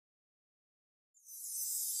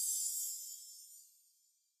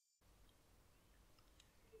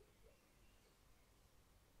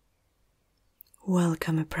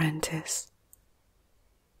Welcome, apprentice.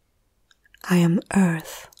 I am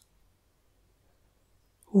Earth.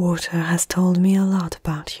 Water has told me a lot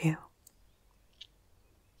about you.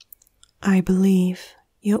 I believe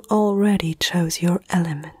you already chose your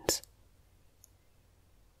element.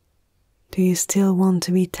 Do you still want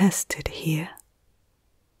to be tested here?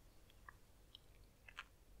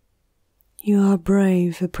 You are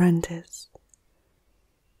brave, apprentice,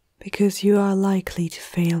 because you are likely to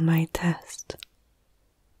fail my test.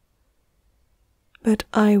 But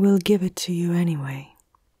I will give it to you anyway.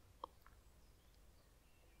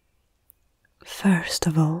 First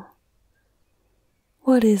of all,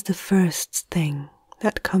 what is the first thing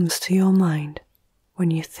that comes to your mind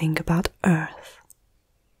when you think about Earth?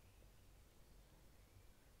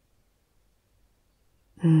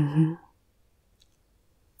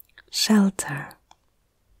 Shelter.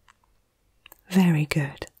 Very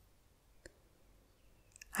good.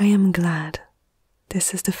 I am glad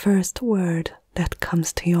this is the first word that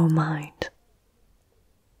comes to your mind.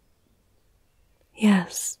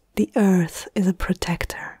 Yes, the Earth is a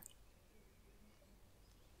protector.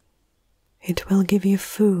 It will give you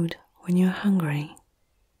food when you're hungry,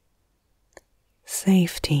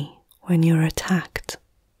 safety when you're attacked,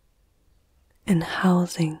 and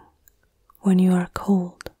housing when you are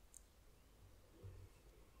cold.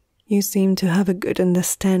 You seem to have a good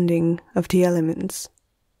understanding of the elements.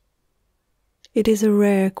 It is a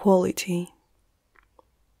rare quality.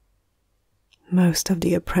 Most of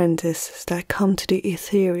the apprentices that come to the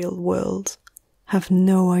ethereal world have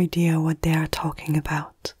no idea what they are talking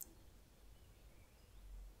about.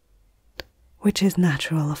 Which is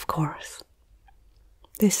natural, of course.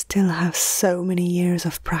 They still have so many years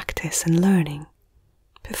of practice and learning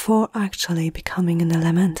before actually becoming an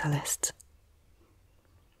elementalist.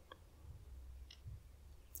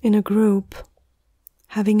 In a group,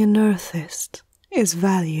 having an earthist is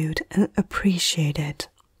valued and appreciated.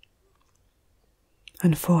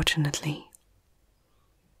 Unfortunately,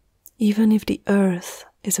 even if the earth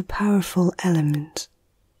is a powerful element,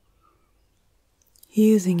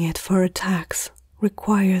 using it for attacks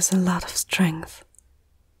requires a lot of strength,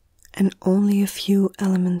 and only a few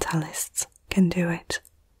elementalists can do it.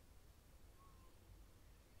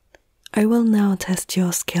 I will now test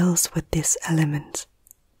your skills with this element.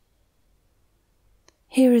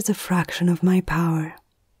 Here is a fraction of my power.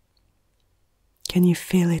 Can you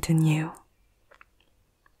feel it in you?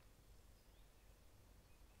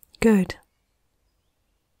 Good.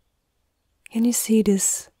 Can you see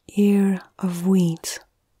this ear of wheat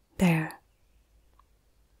there?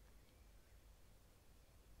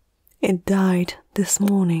 It died this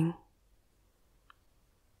morning.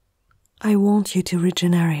 I want you to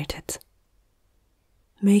regenerate it.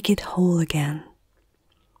 Make it whole again.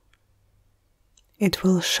 It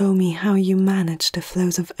will show me how you manage the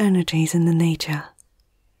flows of energies in the nature.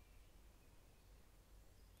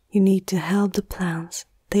 You need to help the plants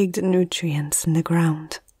take the nutrients in the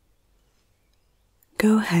ground.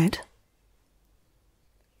 Go ahead.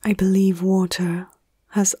 I believe water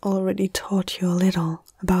has already taught you a little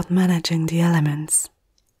about managing the elements.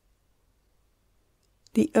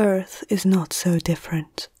 The earth is not so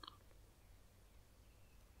different.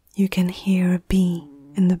 You can hear a bee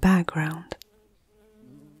in the background.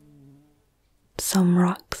 Some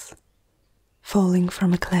rocks falling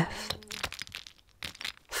from a cliff,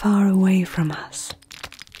 far away from us.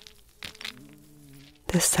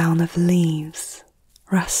 The sound of leaves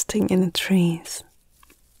rusting in the trees.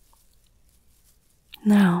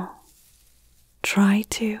 Now, try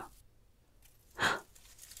to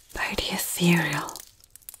by the ethereal.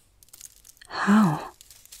 How?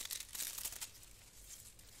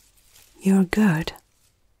 You're good.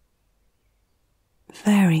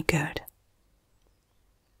 Very good.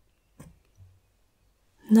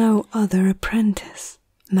 No other apprentice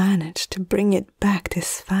managed to bring it back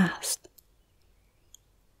this fast.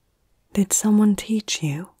 Did someone teach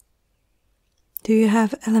you? Do you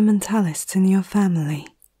have elementalists in your family?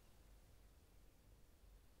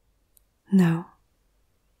 No.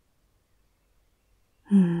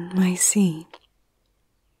 I see.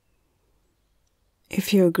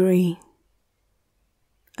 If you agree,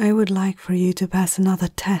 I would like for you to pass another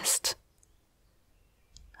test.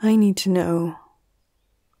 I need to know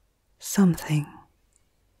something.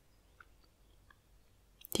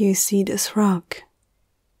 Do you see this rock?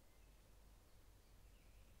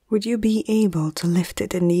 Would you be able to lift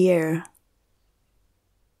it in the air?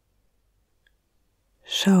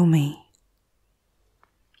 Show me.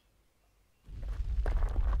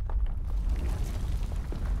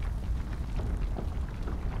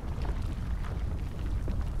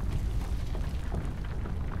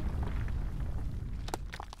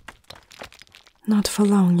 Not for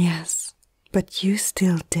long, yes, but you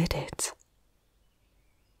still did it.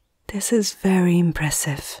 This is very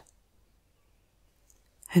impressive.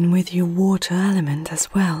 And with your water element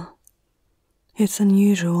as well, it's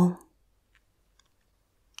unusual.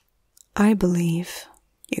 I believe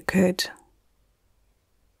you could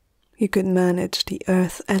manage the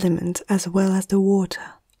earth element as well as the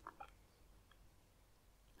water.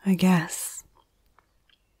 I guess.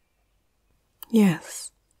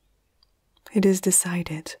 Yes, it is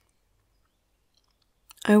decided.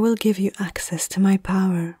 I will give you access to my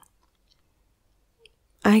power.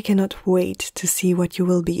 I cannot wait to see what you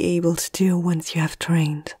will be able to do once you have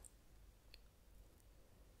trained.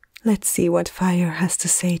 Let's see what fire has to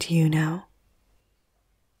say to you now.